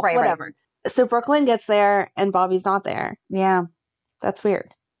secret house, whatever. Right. So Brooklyn gets there and Bobby's not there. Yeah. That's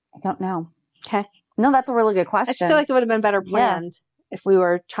weird. I don't know. Okay. No, that's a really good question. I just feel like it would have been better planned if we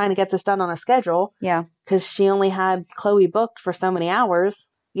were trying to get this done on a schedule. Yeah. Because she only had Chloe booked for so many hours.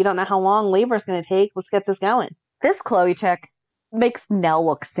 You don't know how long labor is going to take. Let's get this going. This Chloe chick makes Nell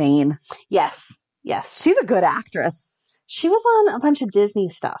look sane. Yes. Yes. She's a good actress. She was on a bunch of Disney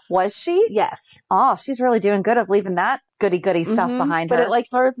stuff. Was she? Yes. Oh, she's really doing good of leaving that goody stuff behind her. But it like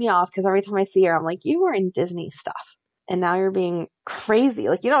throws me off because every time I see her, I'm like, you were in Disney stuff. And now you're being crazy.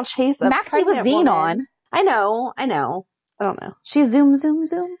 Like, you don't chase a Maxie was Xenon. I know. I don't know. She zoom.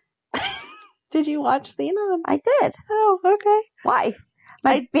 Did you watch Xenon? I did. Oh, okay. Why?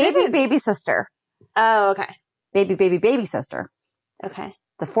 My baby sister. Oh, okay. Baby sister. Okay.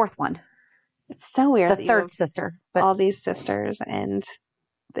 The fourth one. It's so weird. The third sister. But all these sisters and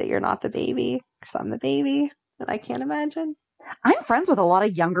that you're not the baby because I'm the baby. And I can't imagine. I'm friends with a lot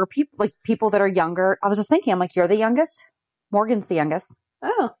of younger people, like people that are younger. I was just thinking, I'm like, you're the youngest? Morgan's the youngest.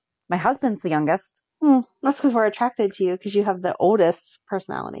 Oh. My husband's the youngest. That's because we're attracted to you because you have the oldest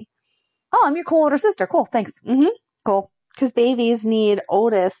personality. Oh, I'm your cool older sister. Cool. Thanks. Mm-hmm. Cool. Because babies need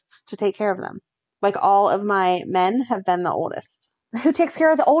oldest to take care of them. Like all of my men have been the oldest. Who takes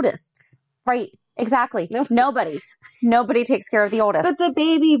care of the oldest? Right. Exactly. Nobody. Nobody takes care of the oldest. But the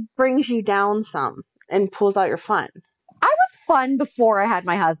baby brings you down some and pulls out your fun. I was fun before I had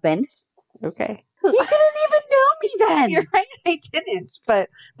my husband. Okay. You didn't even know me then. You're right. I didn't. But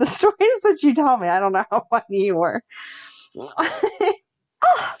the stories that you tell me, I don't know how funny you were.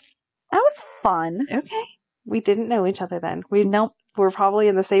 Oh, that was fun. Okay. We didn't know each other then. Nope. We're probably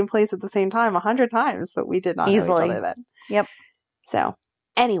in the same place at the same time 100 times, but we did not know each other then. Yep. So,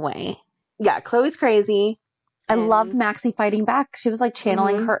 anyway. Yeah, Chloe's crazy. I loved Maxie fighting back. She was like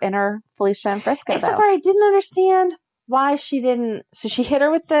channeling her inner Felicia and Frisco. Except for I didn't understand why she didn't. So she hit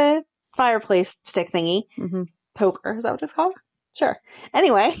her with the fireplace stick thingy. Mm-hmm. Poker. Is that what it's called? Sure.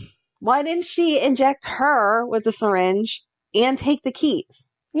 Anyway, why didn't she inject her with the syringe and take the keys?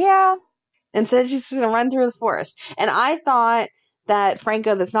 Yeah. Instead, she's just going to run through the forest. And I thought that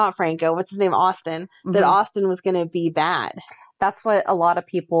Franco, that's not Franco, what's his name? Austin, that Austin was going to be bad. That's what a lot of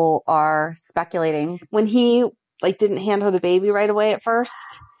people are speculating. When he didn't hand her the baby right away at first,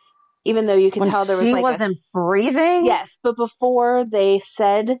 Even though you could tell there was she like wasn't breathing. Yes, but before they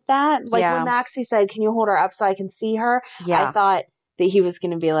said that, like Yeah. when Maxie said, "Can you hold her up so I can see her?" Yeah. I thought that he was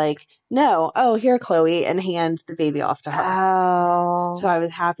going to be like, "No, oh, here, Chloe," and hand the baby off to her. Oh. So I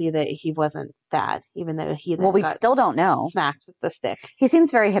was happy that he wasn't that, even though he then Well, we got still don't know. smacked with the stick. He seems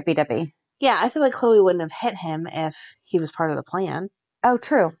very hippy-dippy. Yeah, I feel like Chloe wouldn't have hit him if he was part of the plan. Oh,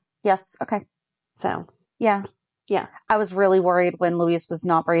 true. Yes. Okay. So, Yeah. yeah. I was really worried when Louise was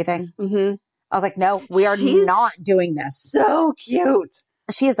not breathing. Mm-hmm. I was like, no, we are She's not doing this. So cute.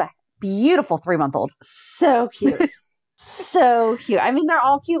 She is a beautiful 3-month-old. So cute. So cute. I mean, they're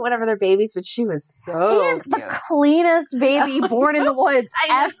all cute whenever they're babies, but she was so And cute. the cleanest baby born in the woods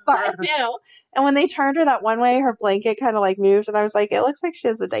I ever. know. And when they turned her that one way, her blanket kind of like moved, and I was like, it looks like she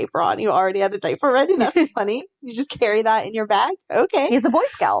has a diaper on. You already had a diaper ready. That's funny. You just carry that in your bag. Okay. He's a Boy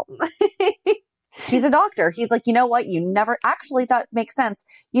Scout. He's a doctor. He's like, you know what? You never actually, that makes sense.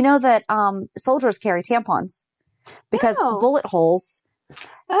 You know that soldiers carry tampons because bullet holes.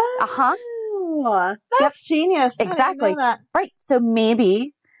 Oh, that's genius. I didn't Exactly. know that. Right. So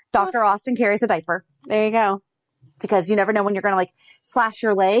maybe Dr. Austin carries a diaper There you go. because you never know when you're going to like slash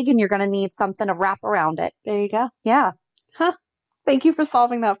your leg and you're going to need something to wrap around it. There you go. Yeah. Huh. Thank you for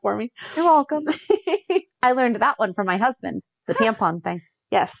solving that for me. You're welcome. I learned that one from my husband, the tampon thing.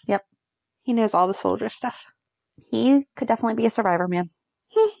 Yes. Yep. He knows all the soldier stuff. He could definitely be a survivor, man.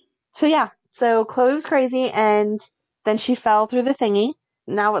 So yeah. So Chloe was crazy, and then she fell through the thingy.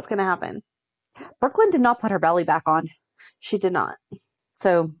 Now what's going to happen? Brooklyn did not put her belly back on. She did not.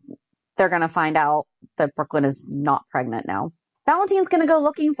 So they're going to find out that Brooklyn is not pregnant now. Valentine's going to go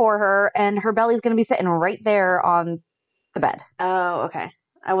looking for her, and her belly's going to be sitting right there on the bed. Oh, okay.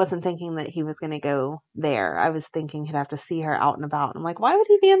 I wasn't thinking that he was going to go there. I was thinking he'd have to see her out and about. I'm like, why would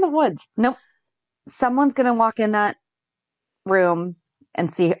he be in the woods? Nope. Someone's going to walk in that room and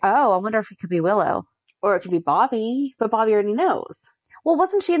see, oh, I wonder if it could be Willow. Or it could be Bobby, but Bobby already knows. Well,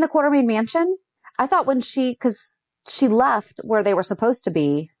 wasn't she in the Quartermain mansion? I thought because she left where they were supposed to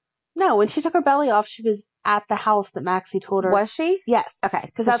be. No, when she took her belly off, she was at the house that Maxie told her. Was she? Yes. Okay.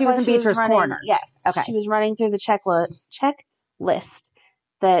 Because So she was in Beecher's Corner. Yes. Okay. She was running through the checklist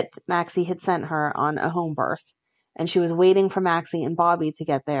that Maxie had sent her on a home birth. And she was waiting for Maxie and Bobby to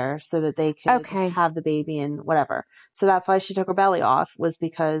get there so that they could have the baby and whatever. So that's why she took her belly off, was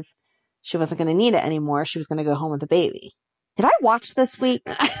because she wasn't going to need it anymore. She was going to go home with the baby. Did I watch this week?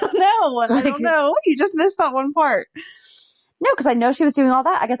 I don't know. I don't know. You just missed that one part. No, because I know she was doing all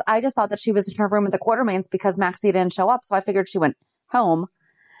that. I guess I just thought that she was in her room with the Quartermains because Maxie didn't show up. So I figured she went home.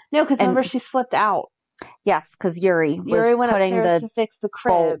 No, because remember she slipped out. Yes, because Yuri went putting upstairs the to fix the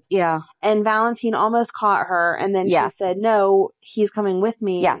crib. bolt. Yeah. And Valentine almost caught her. And then she said, no, he's coming with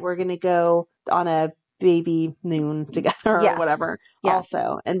me. Yes. We're going to go on a baby noon together or whatever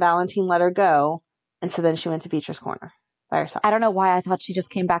also. And Valentine let her go. And so then she went to Beecher's Corner by herself. I don't know why I thought she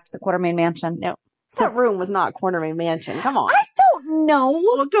just came back to the Quartermain mansion. No. So that room was not Quartermain mansion. Come on. I don't know.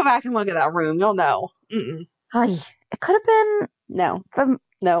 We'll go back and look at that room. You'll know. Mm-mm. It could have been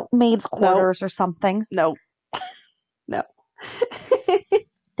the maid's quarters or something. No. No.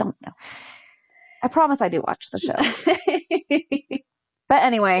 Don't know. I promise I do watch the show. But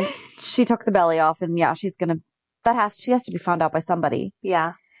anyway, she took the belly off, and yeah, she has to be found out by somebody.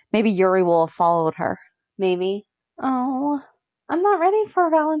 Yeah. Maybe Yuri will have followed her. Maybe. Oh, I'm not ready for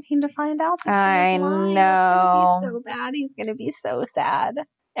Valentine to find out. I know. It's gonna be so bad. He's going to be so sad.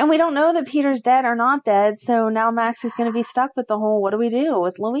 And we don't know that Peter's dead or not dead. So now Max is going to be stuck with the whole, what do we do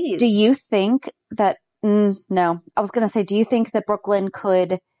with Louise? Do you think that, no, I was going to say, do you think that Brooklyn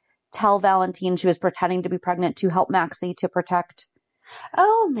could tell Valentine she was pretending to be pregnant to help Maxie to protect?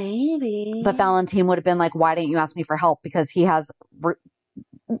 Oh, maybe. But Valentine would have been like, why didn't you ask me for help? Because he has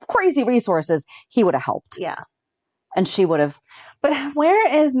crazy resources. He would have helped. Yeah. And she would have. But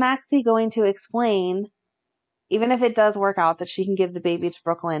where is Maxie going to explain, even if it does work out that she can give the baby to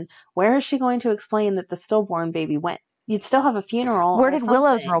Brooklyn, where is she going to explain that the stillborn baby went? You'd still have a funeral. Where did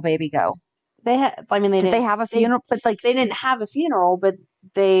Willow's real baby go? They had, I mean, did they have a funeral? But like, they didn't have a funeral, but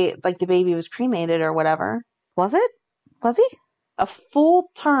the baby was cremated or whatever. Was it? Was he? A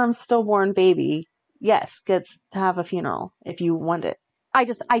full-term stillborn baby, yes, gets to have a funeral if you want it.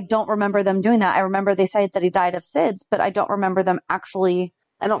 I don't remember them doing that. I remember they said that he died of SIDS, but I don't remember them actually.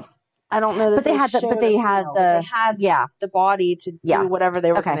 I don't know that. But they had the body to do whatever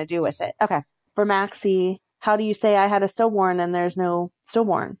they were going to do with it. Okay. For Maxie, how do you say I had a stillborn and there's no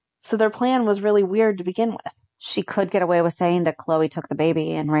stillborn? So their plan was really weird to begin with. She could get away with saying that Chloe took the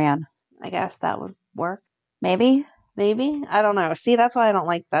baby and ran. I guess that would work. Maybe. I don't know. See, that's why I don't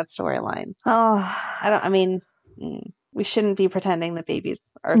like that storyline. Oh. We shouldn't be pretending that babies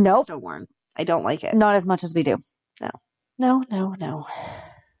are stillborn. I don't like it. Not as much as we do. No.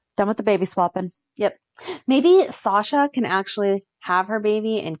 Done with the baby swapping. Yep. Maybe Sasha can actually have her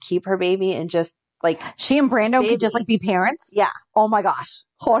baby and keep her baby and just like she and Brando could just like be parents. Yeah. Oh my gosh.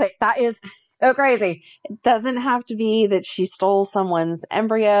 Hold it. That is so crazy. It doesn't have to be that she stole someone's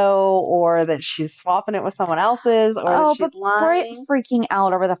embryo or that she's swapping it with someone else's or that she's lying. Britt freaking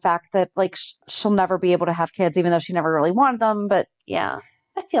out over the fact that like she'll never be able to have kids even though she never really wanted them. But yeah,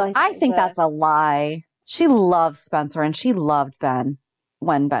 I feel like I think that's a lie. She loves Spencer and she loved Ben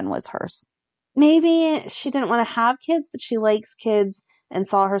when Ben was hers. Maybe she didn't want to have kids, but she likes kids and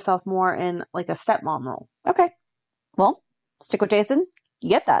saw herself more in like a stepmom role. Okay. Well, stick with Jason. You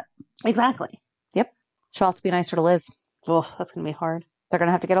get that. Exactly. Yep. She'll have to be nicer to Liz. Oh, that's going to be hard. They're going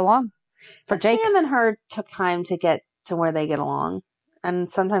to have to get along. For Jake. Sam and her took time to get to where they get along.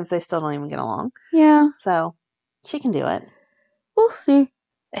 And sometimes they still don't even get along. Yeah. So she can do it. We'll see.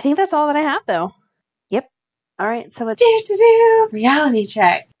 I think that's all that I have, though. Yep. All right. So it's reality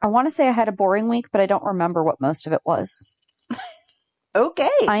check. I want to say I had a boring week, but I don't remember what most of it was. Okay.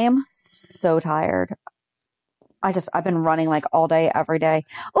 I am so tired. I've been running like all day, every day.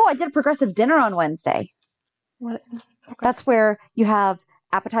 Oh, I did a progressive dinner on Wednesday. What is That's where you have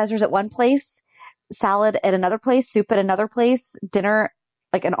appetizers at one place, salad at another place, soup at another place, dinner,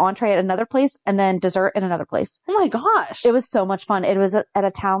 like an entree at another place, and then dessert at another place. Oh my gosh. It was so much fun. It was at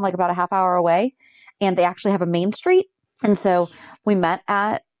a town like about a half hour away, and they actually have a main street. And so we met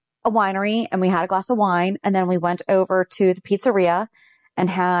at a winery and we had a glass of wine, and then we went over to the pizzeria and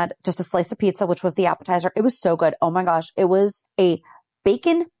had just a slice of pizza, which was the appetizer. It was so good. Oh my gosh. It was a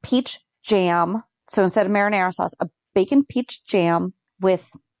bacon peach jam. So instead of marinara sauce, a bacon peach jam with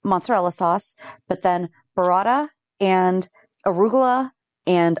mozzarella sauce, but then burrata and arugula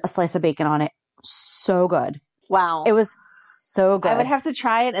and a slice of bacon on it. So good. Wow. It was so good. I would have to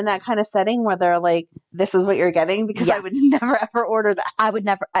try it in that kind of setting where they're like, this is what you're getting, because I would never ever order that. I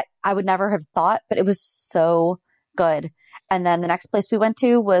would never have thought, but it was so good. And then the next place we went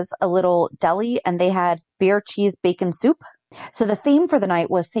to was a little deli, and they had beer, cheese, bacon soup. So the theme for the night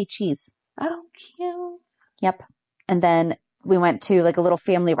was say cheese. Oh, cute. Yep. And then we went to like a little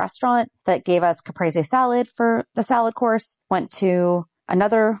family restaurant that gave us caprese salad for the salad course. Went to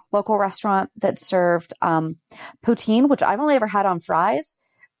another local restaurant that served poutine, which I've only ever had on fries,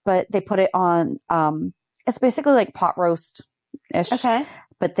 but they put it on, it's basically like pot roast-ish. Okay.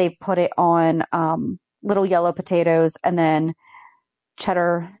 But they put it on little yellow potatoes and then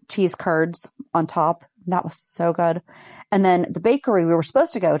cheddar cheese curds on top. That was so good. And then the bakery we were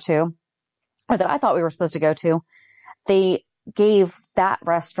supposed to go to, or that I thought we were supposed to go to, they gave that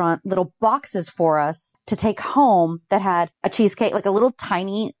restaurant little boxes for us to take home that had a cheesecake, like a little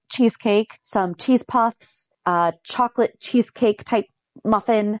tiny cheesecake, some cheese puffs, chocolate cheesecake type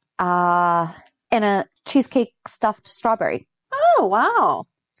muffin, and a cheesecake stuffed strawberry. Oh, wow.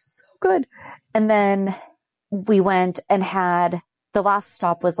 So good. And then we went and had, the last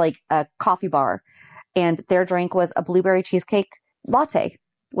stop was like a coffee bar, and their drink was a blueberry cheesecake latte,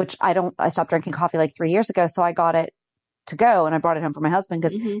 which I stopped drinking coffee like 3 years ago. So I got it to go and I brought it home for my husband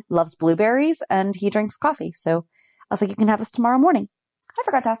because he loves blueberries and he drinks coffee. So I was like, you can have this tomorrow morning. I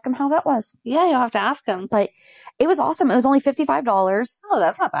forgot to ask him how that was. Yeah, you'll have to ask him. But it was awesome. It was only $55. Oh,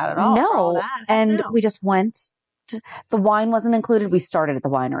 that's not bad at all. No. And we just went. The wine wasn't included. We started at the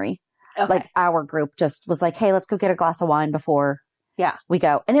winery. Okay. Like our group just was like, hey, let's go get a glass of wine before Yeah. we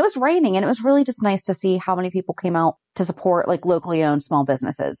go. And it was raining, and it was really just nice to see how many people came out to support like locally owned small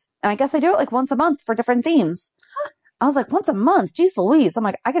businesses. And I guess they do it like once a month for different themes. I was like, once a month? Jeez Louise. I'm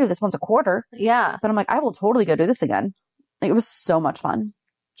like, I could do this once a quarter. Yeah. But I'm like, I will totally go do this again. Like, it was so much fun.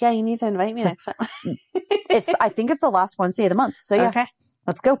 Yeah, you need to invite me next time. I think it's the last Wednesday of the month. So yeah, Okay.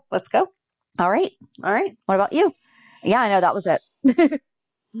 let's go. Let's go. All right. All right. What about you? Yeah, I know that was it.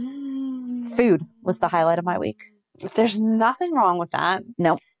 Food was the highlight of my week. There's nothing wrong with that.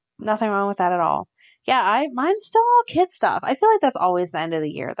 Nope. Nothing wrong with that at all. Yeah, mine's still all kid stuff. I feel like that's always the end of the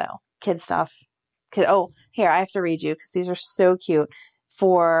year, though. Kid stuff. Here, I have to read you because these are so cute.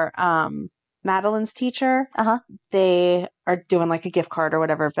 For Madeline's teacher, they are doing like a gift card or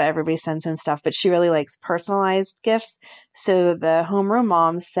whatever, but everybody sends in stuff. But she really likes personalized gifts. So the homeroom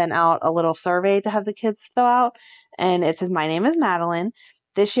mom sent out a little survey to have the kids fill out. And it says, my name is Madeline.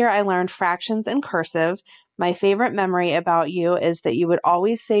 This year I learned fractions in cursive. My favorite memory about you is that you would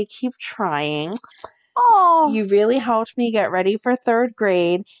always say, keep trying. Oh, You really helped me get ready for third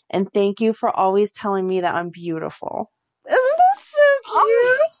grade. And thank you for always telling me that I'm beautiful. Isn't that so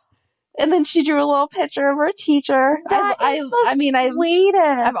cute? And then she drew a little picture of her teacher. That is the sweetest.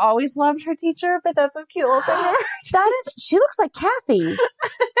 I've always loved her teacher, but that's a cute little picture. She looks like Kathy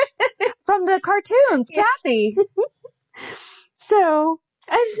from the cartoons. Yeah. Kathy. So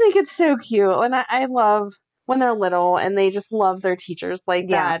I just think it's so cute. And I love when they're little and they just love their teachers like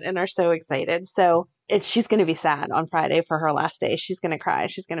that and are so excited. So she's going to be sad on Friday for her last day. She's going to cry.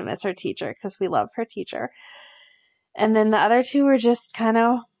 She's going to miss her teacher because we love her teacher. And then the other two were just kind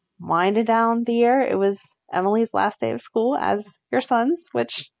of winding down the year. It was Emily's last day of school as your sons,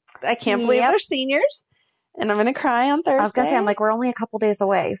 which I can't believe they're seniors. And I'm going to cry on Thursday. I was going to say, I'm like, we're only a couple days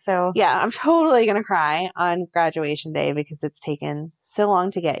away. So yeah, I'm totally going to cry on graduation day because it's taken so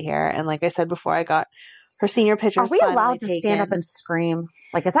long to get here. And like I said before, I got her senior pictures. Are we allowed to stand up and scream?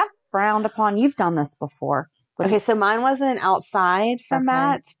 Like, is that frowned upon? You've done this before. Okay, so mine wasn't outside for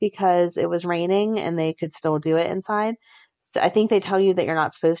Matt because it was raining and they could still do it inside. So I think they tell you that you're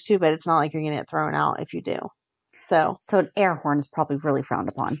not supposed to, but it's not like you're going to get thrown out if you do. So an air horn is probably really frowned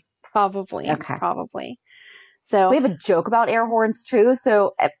upon. Probably. Okay. Probably. So we have a joke about air horns too.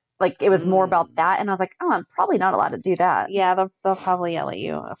 So like it was more about that. And I was like, oh, I'm probably not allowed to do that. Yeah, they'll probably yell at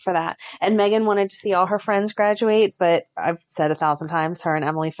you for that. And Megan wanted to see all her friends graduate, but I've said 1,000 times, her and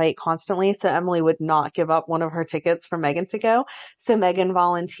Emily fight constantly. So Emily would not give up one of her tickets for Megan to go. So Megan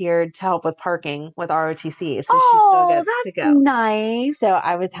volunteered to help with parking with ROTC. So she still gets to go. That's nice. So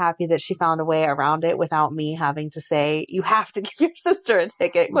I was happy that she found a way around it without me having to say, you have to give your sister a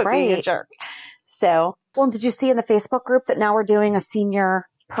ticket. Quit being a jerk. So. Well, did you see in the Facebook group that now we're doing a senior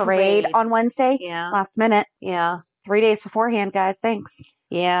parade on Wednesday? Yeah. Last minute. Yeah. 3 days beforehand, guys. Thanks.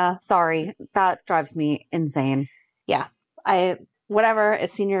 Yeah. Sorry. That drives me insane. Yeah. Whatever,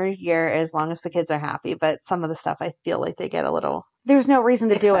 it's senior year as long as the kids are happy. But some of the stuff I feel like they get a little. There's no reason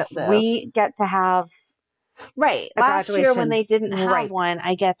to excessive. Do it. We get to have. Right. Last year when they didn't have one,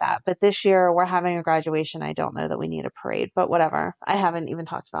 I get that. But this year we're having a graduation. I don't know that we need a parade, but whatever. I haven't even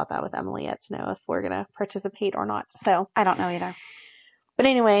talked about that with Emily yet to know if we're going to participate or not. So I don't know either. But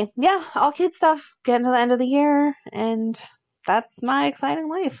anyway, yeah, all kid stuff, getting to the end of the year. And that's my exciting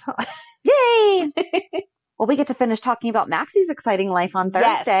life. Yay! Well, we get to finish talking about Maxie's exciting life on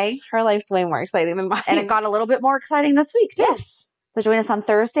Thursday. Yes, her life's way more exciting than mine. And it got a little bit more exciting this week, too. Yes. So join us on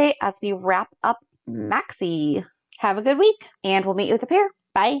Thursday as we wrap up Maxie. Have a good week. And we'll meet you at the pier.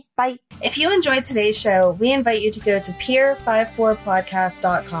 Bye. Bye. If you enjoyed today's show, we invite you to go to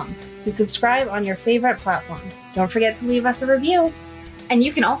pier54podcast.com to subscribe on your favorite platform. Don't forget to leave us a review. And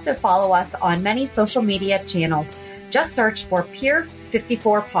you can also follow us on many social media channels. Just search for Pier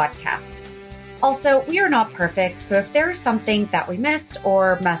 54 Podcast. Also, we are not perfect, so if there is something that we missed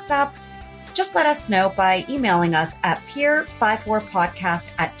or messed up, just let us know by emailing us at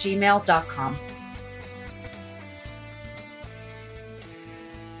pier54podcast@gmail.com.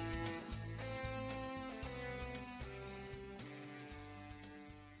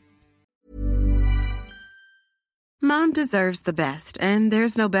 Mom deserves the best, and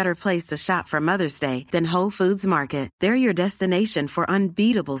there's no better place to shop for Mother's Day than Whole Foods Market. They're your destination for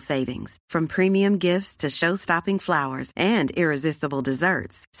unbeatable savings, from premium gifts to show-stopping flowers and irresistible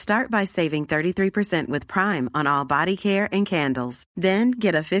desserts. Start by saving 33% with Prime on all body care and candles. Then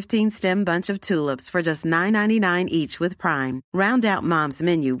get a 15-stem bunch of tulips for just $9.99 each with Prime. Round out Mom's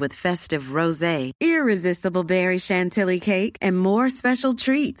menu with festive rosé, irresistible berry chantilly cake, and more special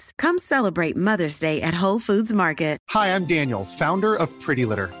treats. Come celebrate Mother's Day at Whole Foods Market. Hi, I'm Daniel, founder of Pretty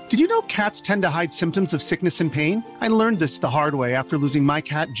Litter. Did you know cats tend to hide symptoms of sickness and pain? I learned this the hard way after losing my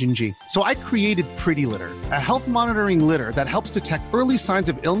cat, Gingy. So I created Pretty Litter, a health monitoring litter that helps detect early signs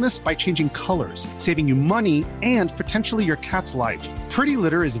of illness by changing colors, saving you money and potentially your cat's life. Pretty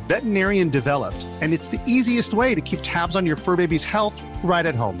Litter is veterinarian developed, and it's the easiest way to keep tabs on your fur baby's health right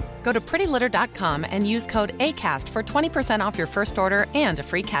at home. Go to prettylitter.com and use code ACAST for 20% off your first order and a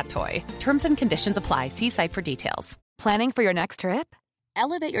free cat toy. Terms and conditions apply. See site for details. Planning for your next trip?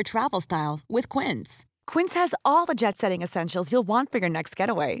 Elevate your travel style with Quince. Quince has all the jet-setting essentials you'll want for your next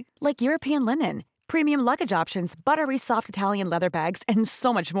getaway, like European linen, premium luggage options, buttery soft Italian leather bags, and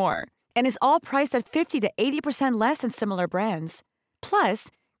so much more. And is all priced at 50 to 80% less than similar brands.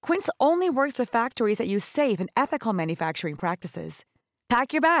 Plus, Quince only works with factories that use safe and ethical manufacturing practices.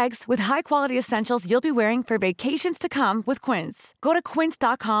 Pack your bags with high-quality essentials you'll be wearing for vacations to come with Quince. Go to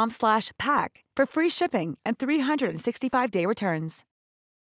quince.com/pack for free shipping and 365-day returns.